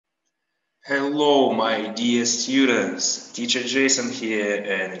Hello, my dear students. Teacher Jason here,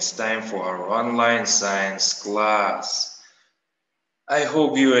 and it's time for our online science class. I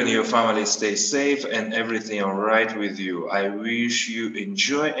hope you and your family stay safe and everything alright with you. I wish you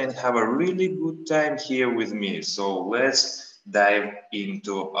enjoy and have a really good time here with me. So let's dive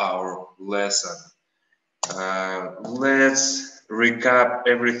into our lesson. Let's recap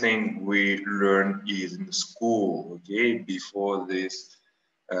everything we learned in school, okay, before this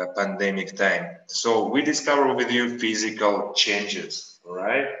pandemic time. So we discover with you physical changes,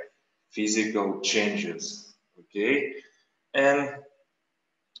 right? Physical changes, okay? And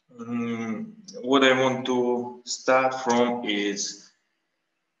what I want to start from is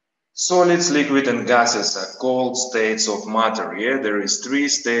solids, liquid, and gases are called states of matter. Yeah, there is three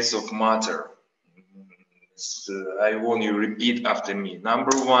states of matter. I want you to repeat after me.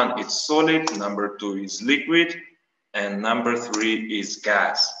 Number one is solid, number two is liquid, and number three is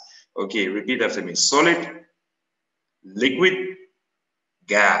gas. Okay, repeat after me. Solid, liquid,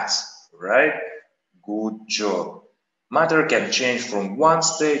 gas, right? Good job. Matter can change from one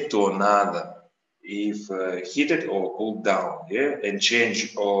state to another if heated or cooled down, yeah? And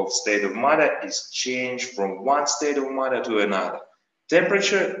change of state of matter is change from one state of matter to another.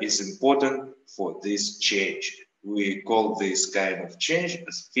 Temperature is important for this change. We call this kind of change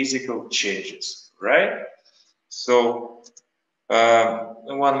as physical changes, right? So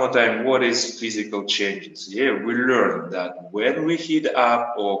one more time, what is physical changes? Yeah, we learned that when we heat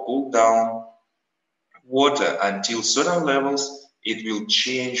up or cool down water until certain levels, it will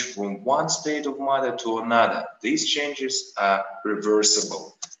change from one state of matter to another. These changes are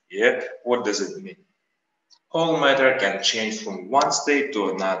reversible. Yeah, what does it mean? All matter can change from one state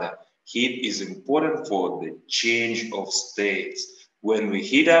to another. Heat is important for the change of states. When we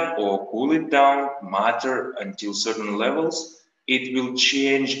heat up or cool it down, matter until certain levels, it will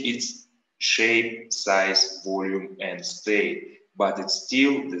change its shape, size, volume, and state, but it's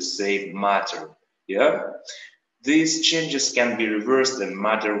still the same matter. Yeah? These changes can be reversed and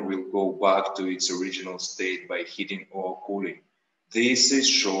matter will go back to its original state by heating or cooling. This is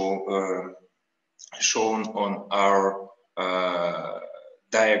shown on our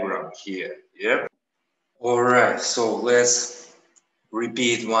diagram here. Yeah. All right. So let's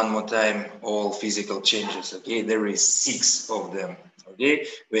repeat one more time all physical changes. Okay. There is 6 of them. Okay.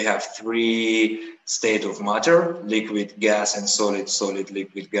 We have 3 state of matter: liquid, gas, and solid. Solid,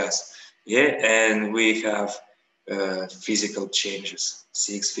 liquid, gas. Yeah. And we have physical changes.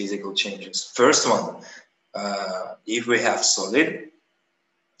 6 physical changes. First one. If we have solid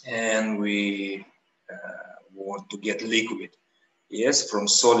and we want to get liquid. Yes, from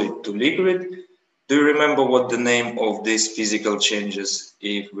solid to liquid. Do you remember what the name of these physical changes?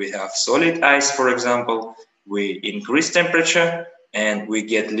 If we have solid ice, for example, we increase temperature and we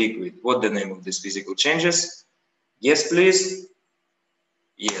get liquid. What the name of these physical changes? Yes, please.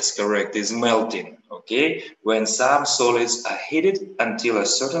 Yes, correct. Is melting. Okay. When some solids are heated until a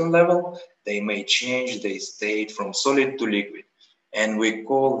certain level, they may change their state from solid to liquid. And we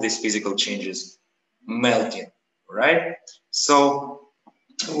call these physical changes melting, right? So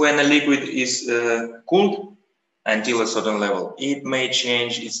when a liquid is cooled until a certain level, it may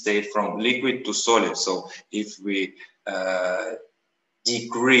change its state from liquid to solid. So if we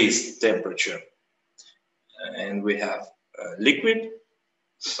decrease temperature and we have liquid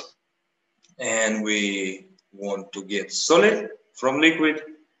and we want to get solid from liquid,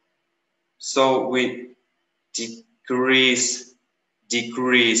 so we decrease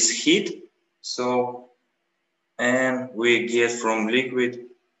heat, so and we get from liquid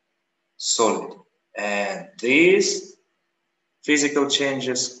solid. And these physical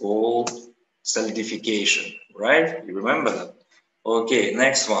changes called solidification, right? You remember that? Okay,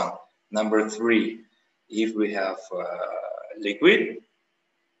 next one, number 3. If we have liquid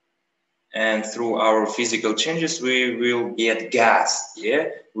and through our physical changes, we will get gas, yeah?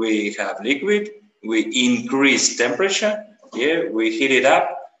 We have liquid, we increase temperature, yeah? We heat it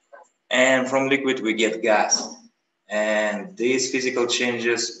up, and from liquid we get gas. And these physical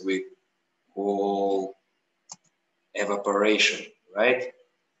changes we call evaporation, right?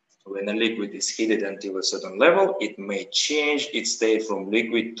 When a liquid is heated until a certain level, it may change its state from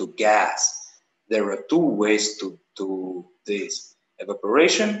liquid to gas. There are 2 ways to do this.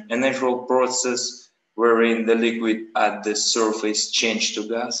 Evaporation, a natural process wherein the liquid at the surface change to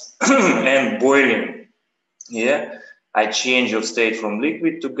gas, and boiling, yeah, a change of state from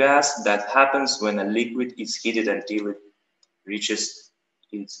liquid to gas that happens when a liquid is heated until it reaches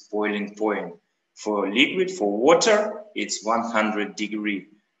its boiling point. For liquid, for water, it's 100 degree,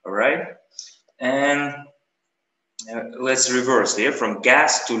 all right? And let's reverse here from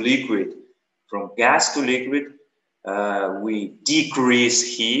gas to liquid. From gas to liquid, we decrease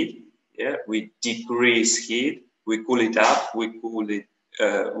heat. Yeah, we decrease heat. We cool it up. We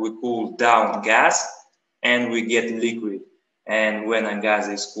cool down gas, and we get liquid. And when a gas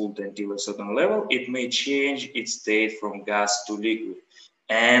is cooled until a certain level, it may change its state from gas to liquid.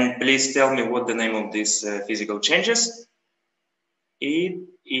 And please tell me what the name of these physical changes. It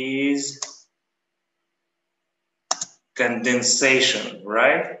is condensation,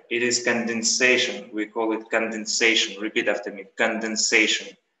 right? It is condensation. We call it condensation. Repeat after me,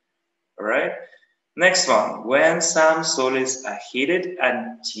 condensation, all right? Next one, when some solids are heated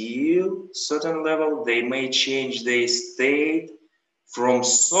until certain level, they may change their state from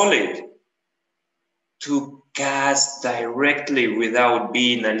solid to gas directly without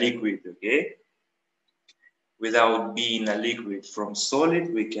being a liquid, okay? Without being a liquid. From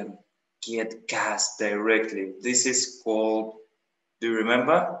solid, we can get gas directly. This is called, do you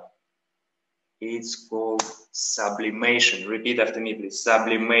remember? It's called sublimation. Repeat after me, please.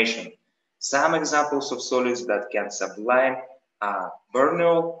 Sublimation. Some examples of solids that can sublime are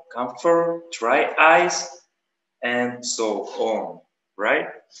burnol, camphor, dry ice, and so on, right?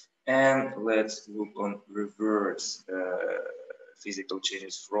 And let's look on reverse physical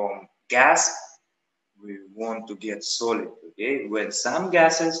changes from gas. We want to get solid, okay? When some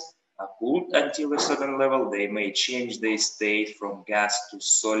gases are cooled until a certain level, they may change their state from gas to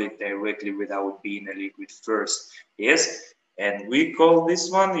solid directly without being a liquid first. Yes, and we call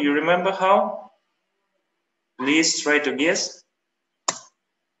this one, you remember how? Please try to guess.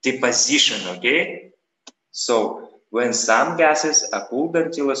 Deposition, okay? So when some gases are cooled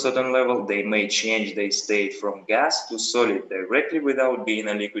until a certain level, they may change their state from gas to solid directly without being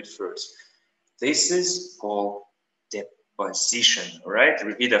a liquid first. This is called deposition, right?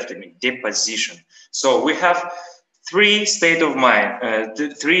 Repeat after me, deposition. So we have three state of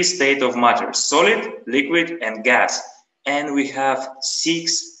matter, solid, liquid, and gas. And we have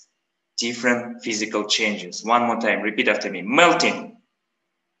 6 different physical changes. One more time, repeat after me. Melting,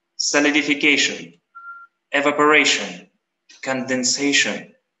 solidification, evaporation,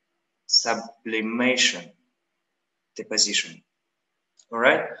 condensation, sublimation, deposition. All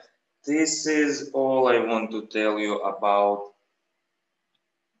right? This is all I want to tell you about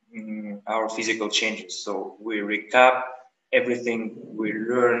our physical changes. So we recap everything we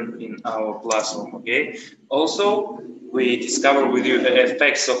learned in our classroom, okay? Also, we discover with you the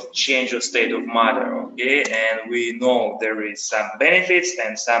effects of change of state of matter, okay? And we know there is some benefits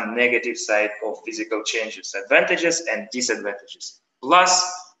and some negative side of physical changes, advantages and disadvantages, plus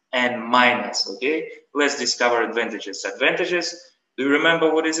and minus, okay? Let's discover advantages. Advantages, do you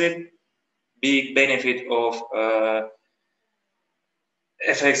remember what is it? Big benefit of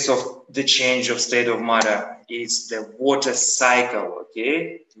effects of the change of state of matter is the water cycle,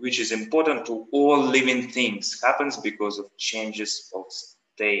 okay, which is important to all living things, happens because of changes of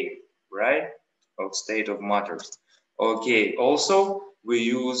state, right, of state of matter. Okay, also we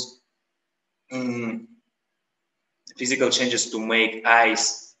use physical changes to make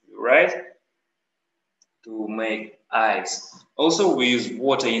ice, right, to make ice. Also we use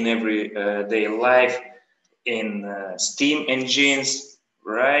water in everyday life, in steam engines,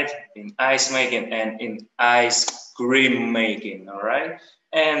 right, in ice making and in ice cream making, all right?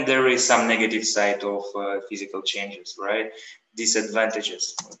 And there is some negative side of physical changes, right?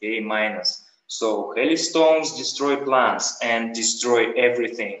 Disadvantages, okay, minus. So hailstones destroy plants and destroy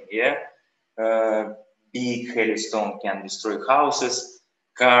everything, yeah? Big hailstone can destroy houses,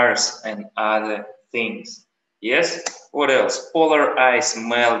 cars, and other things. Yes? What else? Polar ice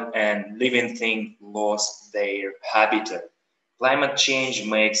melt and living things lost their habitat. Climate change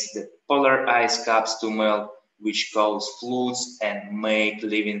makes the polar ice caps to melt, which cause floods and make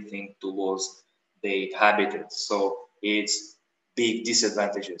living things to lose their habitat. So it's big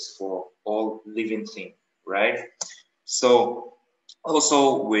disadvantages for all living things, right? So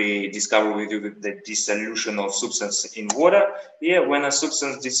also we discover with you the dissolution of substance in water. Yeah, when a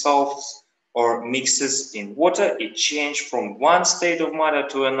substance dissolves or mixes in water, it changes from one state of matter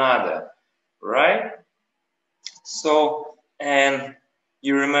to another, right? So, and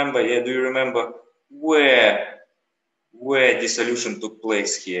you remember, yeah, do you remember where dissolution took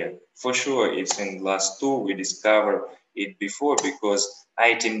place here? For sure, it's in class 2. We discovered it before because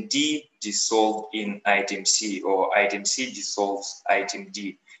item D dissolved in item C, or item C dissolves item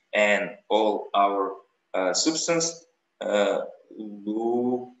D, and all our substance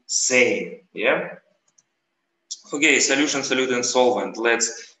look same, yeah? Okay, solution, solute, solvent.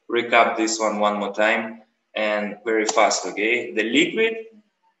 Let's recap this one more time and very fast, okay? The liquid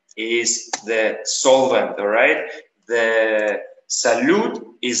is the solvent, all right? The Solute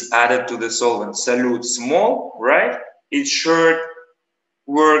is added to the solvent. Solute small, right? It's short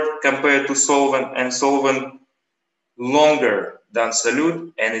word compared to solvent, and solvent longer than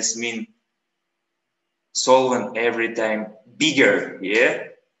solute, and it's mean solvent every time bigger, yeah?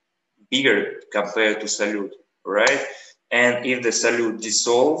 Bigger compared to solute, right? And if the solute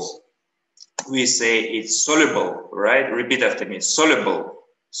dissolves, we say it's soluble, right? Repeat after me, soluble,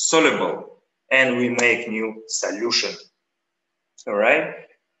 soluble, and we make new solution, all right?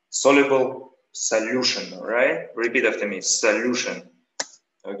 Soluble solution, all right? Repeat after me, solution,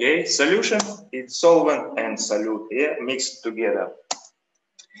 okay? Solution is solvent and solute, yeah, mixed together.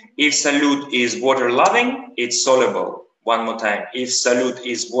 If solute is water-loving, it's soluble. One more time. If solute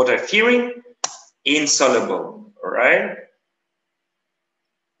is water-fearing, insoluble, all right?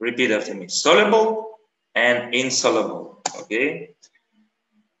 Repeat after me, soluble and insoluble, okay?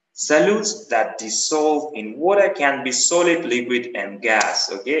 Solutes that dissolve in water can be solid, liquid, and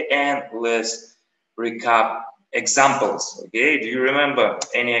gas, okay? And let's recap examples, okay? Do you remember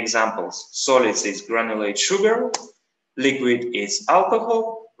any examples? Solids is granulate sugar, liquid is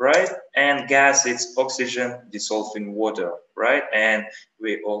alcohol, right? And gas is oxygen dissolved in water, right? And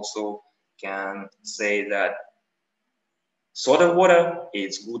we also can say that soda water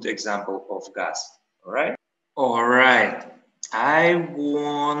is good example of gas, all right? All right. I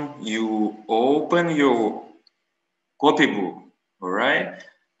want you open your copybook, all right?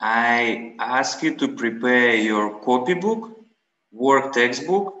 I ask you to prepare your copybook, work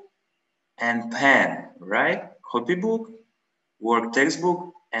textbook, and pen, right? Copybook, work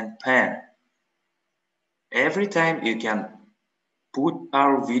textbook, and pen. Every time you can put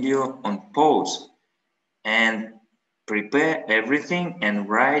our video on pause and prepare everything and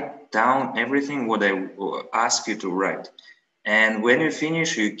write down everything what I ask you to write. And when you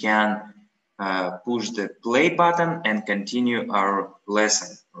finish, you can push the play button and continue our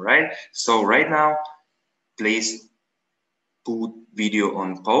lesson, right? So right now, please put video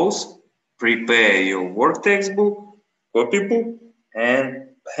on pause, prepare your work textbook, copybook, and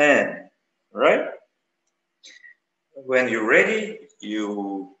pen, right? When you're ready,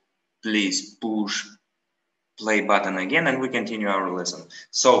 you please push play button again and we continue our lesson.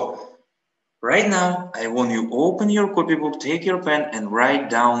 So right now, I want you open your copybook, take your pen and write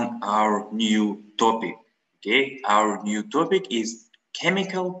down our new topic, okay? Our new topic is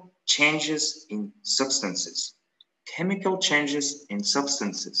chemical changes in substances. Chemical changes in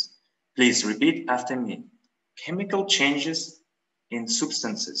substances. Please repeat after me. Chemical changes in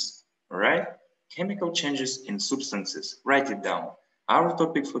substances, all right? Chemical changes in substances. Write it down. Our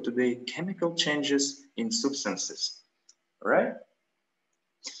topic for today, chemical changes in substances, all right?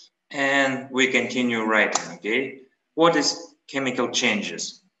 And we continue writing, okay? What is chemical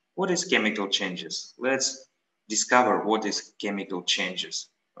changes? What is chemical changes? Let's discover what is chemical changes,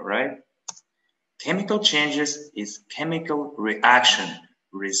 all right? Chemical changes is chemical reaction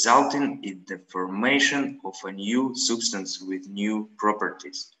resulting in the formation of a new substance with new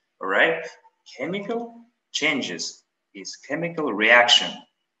properties, all right? Chemical changes is chemical reaction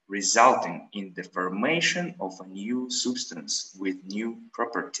resulting in the formation of a new substance with new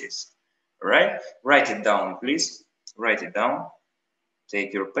properties, all right? Write it down, please. Write it down.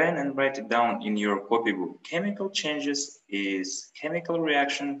 Take your pen and write it down in your copybook. Chemical changes is chemical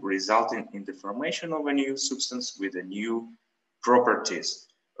reaction resulting in the formation of a new substance with a new properties.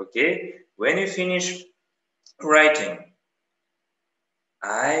 Okay, when you finish writing,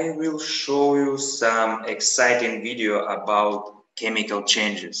 I will show you some exciting video about chemical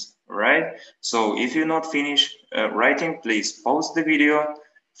changes. All right, so if you're not finished writing, please pause the video,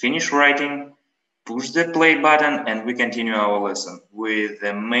 finish writing, push the play button and we continue our lesson with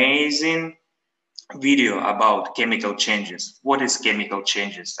amazing video about chemical changes. What is chemical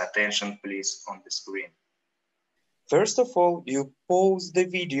changes? Attention please on the screen. First of all, you pause the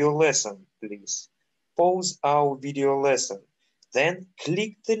video lesson, please. Pause our video lesson. Then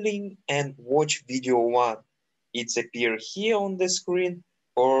click the link and watch video 1. It's appear here on the screen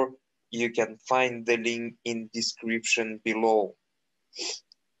or you can find the link in description below.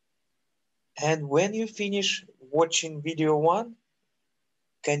 And when you finish watching video 1,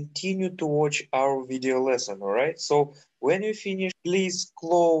 continue to watch our video lesson, all right? So when you finish, please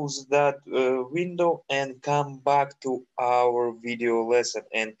close that window and come back to our video lesson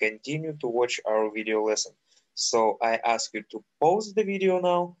and continue to watch our video lesson. So I ask you to pause the video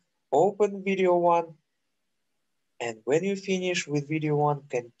now, open video 1, and when you finish with video 1,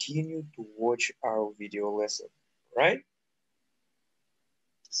 continue to watch our video lesson, right?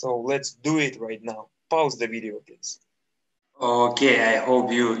 So let's do it right now. Pause the video, please. Okay, I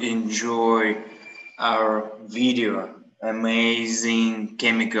hope you enjoy our video. amazing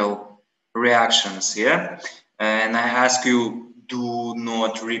chemical reactions, yeah? And I ask you, do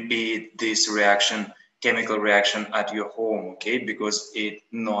not repeat this reaction, chemical reaction at your home, okay? Because it's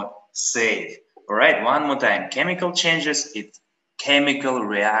not safe. All right, one more time. Chemical changes, it's chemical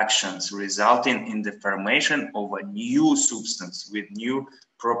reactions resulting in the formation of a new substance with new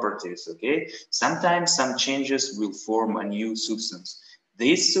properties, okay? Sometimes some changes will form a new substance.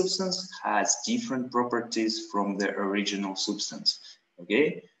 This substance has different properties from the original substance,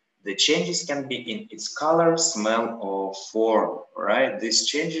 okay? The changes can be in its color, smell, or form, right? These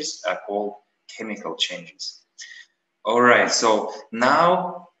changes are called chemical changes. All right, so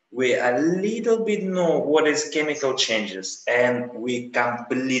now we a little bit know what is chemical changes and we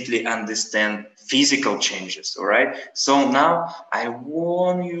completely understand physical changes, all right? So now I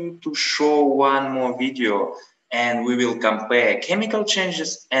want you to show one more video and we will compare chemical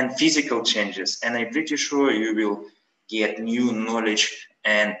changes and physical changes. And I'm pretty sure you will get new knowledge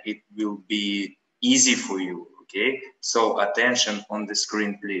and it will be easy for you, okay? So attention on the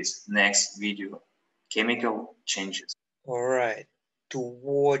screen, please. Next video, chemical changes. All right. To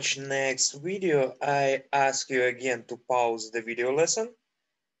watch next video, I ask you again to pause the video lesson,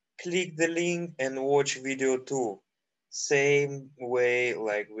 click the link and watch video 2. Same way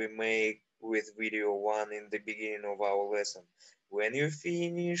like we make with video 1 in the beginning of our lesson. When you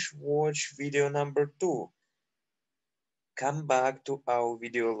finish, watch video number 2. Come back to our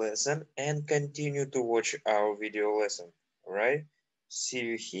video lesson and continue to watch our video lesson. Alright? See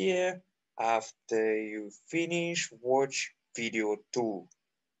you here after you finish watch video 2.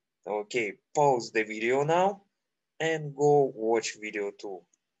 Okay, pause the video now and go watch video 2.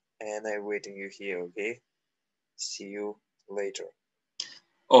 And I'm waiting you here, okay? See you later.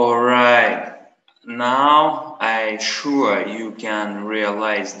 All right. Now I sure you can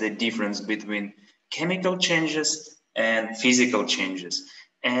realize the difference between chemical changes and physical changes.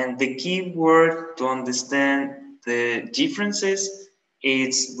 And the key word to understand the differences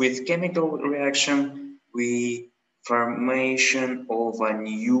is with chemical reaction, we formation of a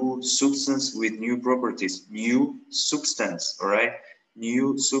new substance with new properties, new substance, all right?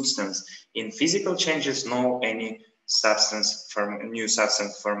 New substance. In physical changes, no any substance from new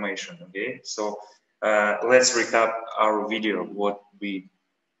substance formation. Okay, so let's recap our video what we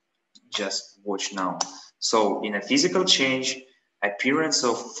just watched now. So in a physical change, appearance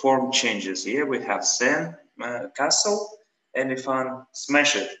of form changes. Here we have sand castle, elephant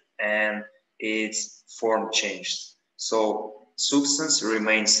smash it, and its form changed. So substance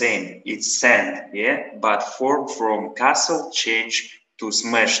remains same, it's sand, yeah, but form from castle changed to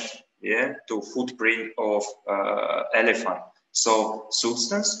smashed, yeah, to footprint of elephant. So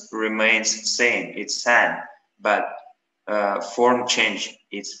substance remains same, it's sand, but form change,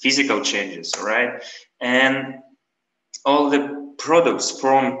 it's physical changes, right? And all the products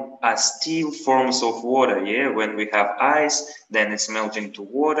from still forms of water, yeah? When we have ice, then it's melting to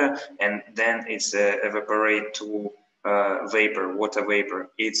water, and then it's evaporate to vapor, water vapor.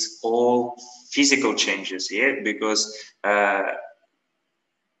 It's all physical changes, yeah? Because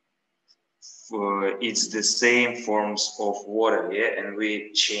it's the same forms of water, yeah, and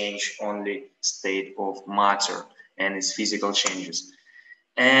we change only state of matter and its physical changes.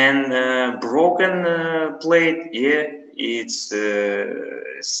 And broken plate, yeah, it's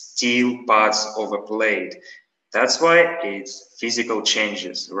steel parts of a plate. That's why it's physical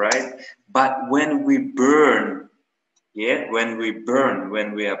changes, right? But when we burn, yeah, when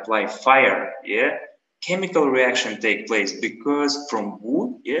we apply fire, yeah, chemical reaction take place because from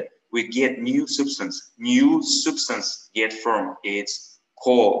wood, yeah, we get new substance get formed. It's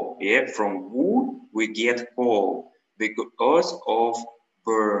coal, yeah, from wood we get coal because of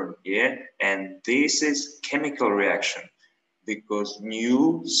burn, yeah, and this is chemical reaction because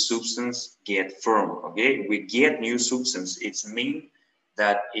new substance get formed, okay, we get new substance, it's mean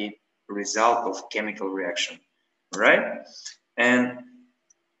that it result of chemical reaction, right? And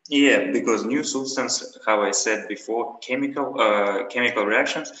yeah, because new substance, how I said before, chemical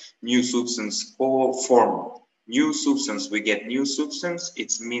reactions, new substance all form. New substance, we get new substance,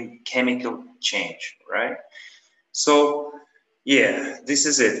 it's mean chemical change, right? So yeah, this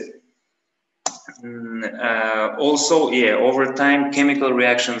is it. Also, yeah, over time, chemical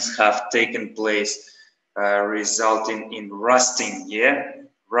reactions have taken place, resulting in rusting, yeah,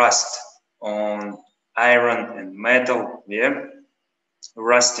 rust on iron and metal, yeah,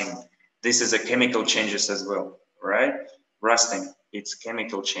 rusting. This is a chemical changes as well, right? Rusting, it's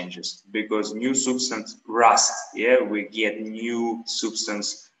chemical changes because new substance rust, yeah, we get new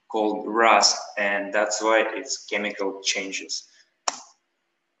substance called rust, and that's why it's chemical changes.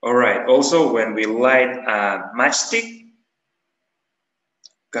 All right. Also, when we light a matchstick,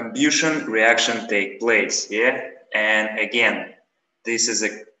 combustion reaction take place, yeah? And again, this is a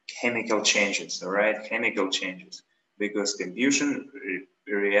chemical changes, all right? Chemical changes, because combustion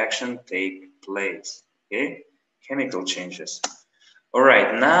reaction take place, okay? Chemical changes. All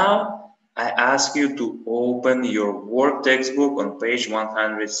right, now I ask you to open your work textbook on page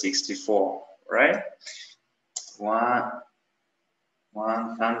 164, right?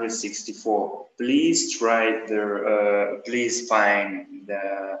 164. Please try please find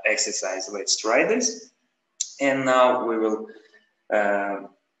the exercise. Let's try this. And now we will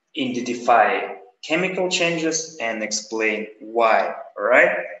identify chemical changes and explain why, all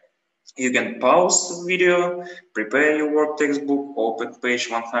right? You can pause the video, prepare your work textbook, open page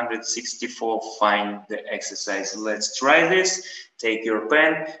 164, find the exercise. Let's try this. Take your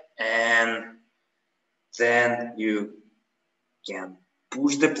pen and then you can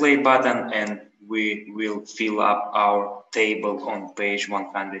push the play button and we will fill up our table on page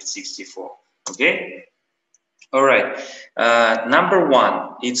 164. Okay? All right. Number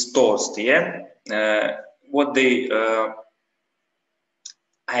one, it's toast. Yeah.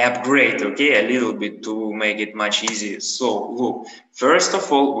 I upgrade, okay, a little bit to make it much easier. So look, first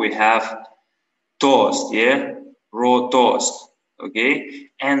of all, we have toast, yeah, raw toast, okay,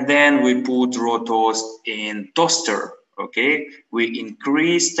 and then we put raw toast in toaster, okay. We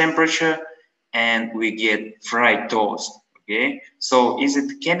increase temperature and we get fried toast, okay. So is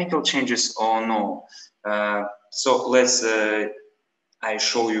it chemical changes or no? So let's I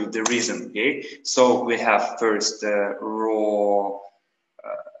show you the reason, okay. So we have first raw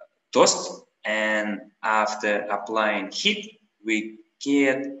toast, and after applying heat we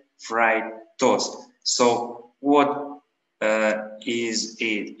get fried toast. So what is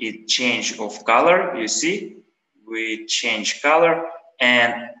it? It change of color, you see, we change color,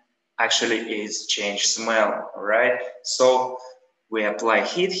 and actually it's change smell, right? So we apply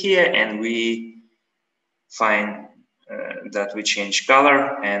heat here and we find that we change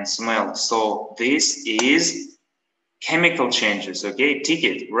color and smell. So this is chemical changes, okay? Tick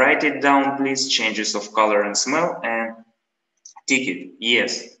it, write it down, please. Changes of color and smell, and tick it,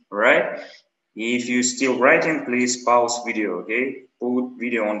 yes, right? If you still writing, please pause video, okay? Put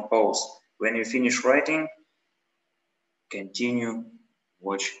video on pause. When you finish writing, continue,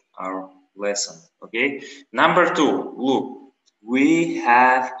 watch our lesson, okay? Number two, look, we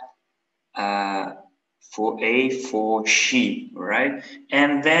have for A4 sheet, right?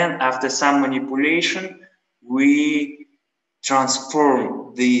 And then after some manipulation, we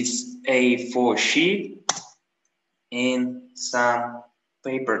transform this A4 sheet in some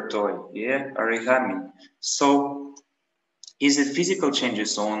paper toy, yeah, origami. So is it physical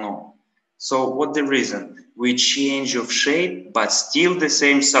changes or no? So what the reason? We change of shape, but still the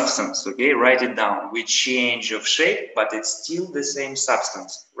same substance, okay? Write it down. We change of shape, but it's still the same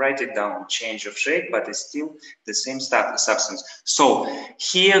substance. Write it down. Change of shape, but it's still the same substance. So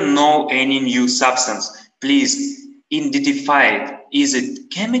here, no any new substance. Please identify it. Is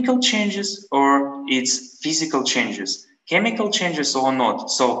it chemical changes or it's physical changes? Chemical changes or not?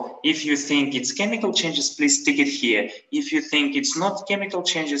 So if you think it's chemical changes, please tick it here. If you think it's not chemical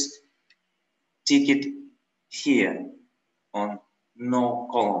changes, tick it here on no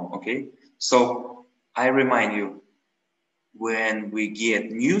column, okay? So I remind you, when we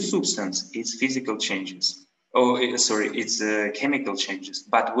get new substance, it's physical changes. Oh, sorry, it's chemical changes.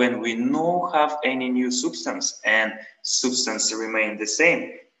 But when we no have any new substance and substance remain the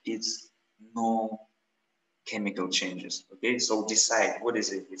same, it's no chemical changes, okay? So decide, what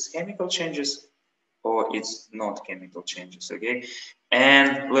is it? It's chemical changes or it's not chemical changes, okay?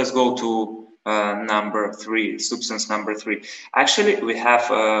 And let's go to number three, substance number three. Actually, we have,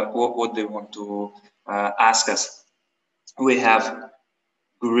 what they want to ask us. We have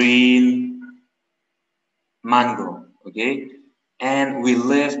green mango, okay? And we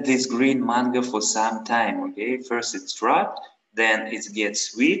left this green mango for some time, okay? First it's dry, then it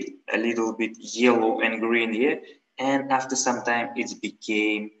gets sweet, a little bit yellow and green here, and after some time it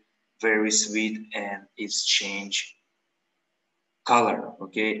became very sweet and it's changed color,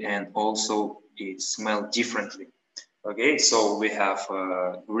 okay? And also it smelled differently, okay? So we have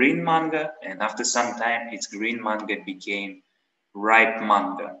green manga, and after some time its green manga became ripe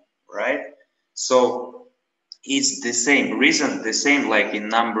manga, right? So it's the same reason, the same like in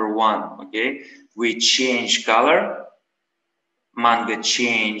number one, okay? We change color, manga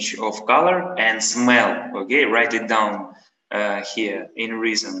change of color and smell, okay? Write it down here in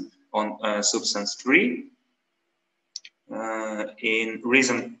reason on substance three. In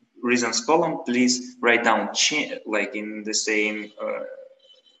reasons column, please write down like in the same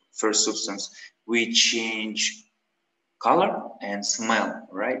first substance. We change color and smell,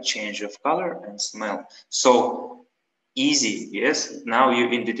 right? Change of color and smell. So easy, yes? Now you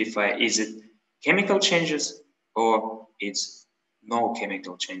identify, is it chemical changes or it's no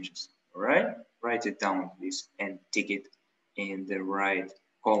chemical changes, all right? Write it down, please, and tick it in the right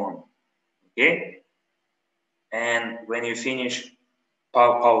column, okay? And when you finish,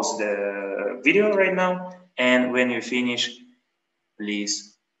 pause the video right now, and when you finish,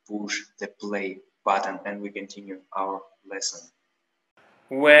 please push the play button and we continue our lesson.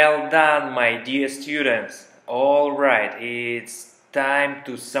 Well done, my dear students. All right, it's time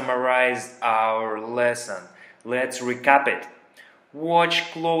to summarize our lesson. Let's recap it.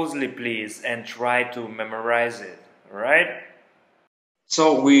 Watch closely, please, and try to memorize it, right?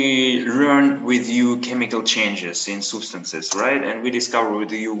 So we learn with you chemical changes in substances, right? And we discover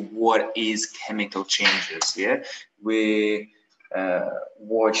with you what is chemical changes, yeah? We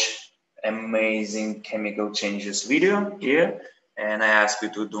watch amazing chemical changes video here, and I ask you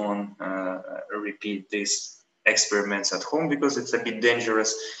to don't repeat these experiments at home because it's a bit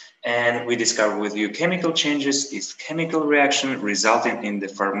dangerous. And we discover with you chemical changes is chemical reaction resulting in the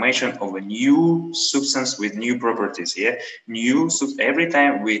formation of a new substance with new properties, yeah? Every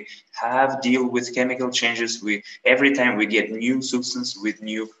time we have deal with chemical changes, every time we get new substance with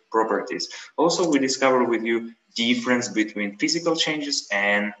new properties. Also, we discover with you difference between physical changes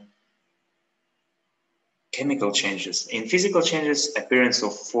and chemical changes. In physical changes, appearance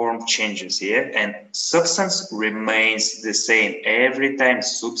of form changes, yeah, and substance remains the same. Every time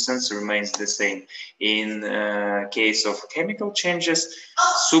substance remains the same. In case of chemical changes,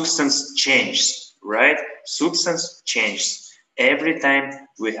 substance changes, right? Substance changes. Every time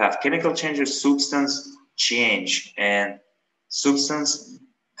we have chemical changes, substance change, and substance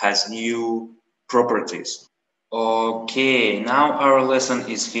has new properties. Okay, now our lesson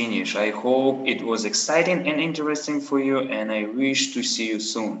is finished. I hope it was exciting and interesting for you, and I wish to see you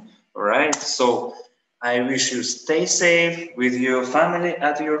soon. All right, so I wish you stay safe with your family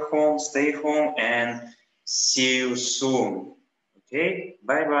at your home, stay home, and see you soon. Okay,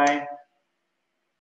 bye bye.